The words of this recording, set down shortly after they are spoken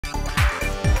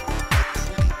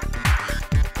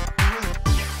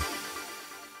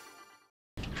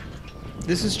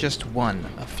This is just one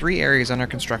of 3 areas under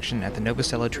construction at the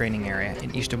Novosello training area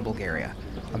in eastern Bulgaria,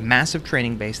 a massive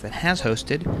training base that has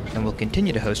hosted and will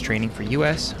continue to host training for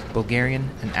U.S., Bulgarian,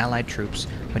 and Allied troops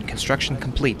when construction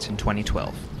completes in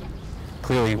 2012.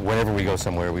 Clearly, whenever we go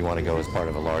somewhere, we want to go as part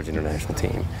of a large international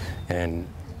team, and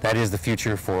that is the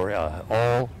future for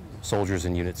all soldiers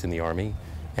and units in the Army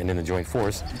and in the Joint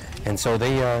Force, and so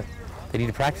they need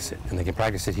to practice it, and they can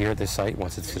practice it here at this site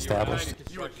once it's established.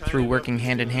 Through working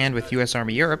hand-in-hand with U.S.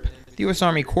 Army Europe, the U.S.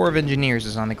 Army Corps of Engineers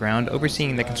is on the ground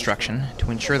overseeing the construction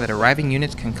to ensure that arriving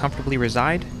units can comfortably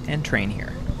reside and train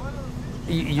here.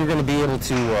 You're going to be able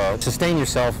to sustain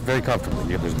yourself very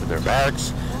comfortably. There are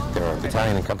barracks, there are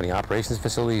battalion and company operations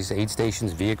facilities, aid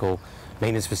stations, vehicle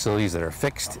maintenance facilities that are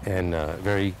fixed and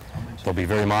they'll be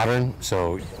very modern.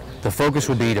 So the focus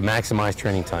will be to maximize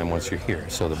training time once you're here.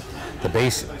 So the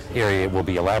base area will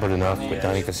be elaborate enough with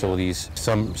dining facilities,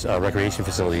 some recreation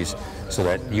facilities, so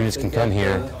that units can come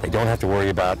here. They don't have to worry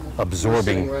about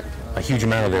absorbing a huge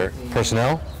amount of their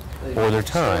personnel or their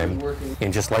time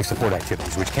in just life support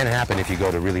activities, which can happen if you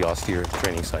go to really austere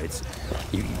training sites.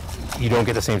 You don't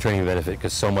get the same training benefit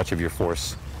because so much of your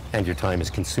force and your time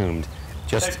is consumed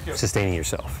just sustaining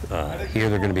yourself. Here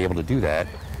they're going to be able to do that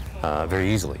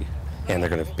very easily, and they're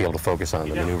going to be able to focus on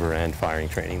the maneuver and firing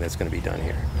training that's going to be done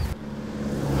here.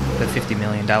 The $50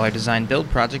 million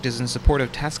design-build project is in support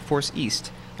of Task Force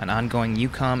East, an ongoing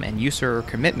EUCOM and USER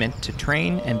commitment to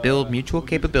train and build mutual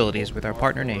capabilities with our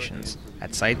partner nations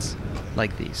at sites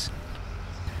like these.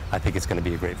 I think it's going to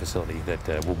be a great facility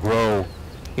that will grow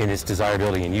in its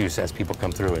desirability and use as people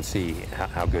come through and see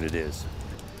how good it is.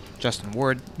 Justin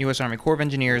Ward, U.S. Army Corps of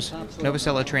Engineers,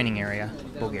 Novosello Training Area,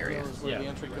 Bulgaria. The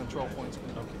entry control points.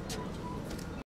 Okay.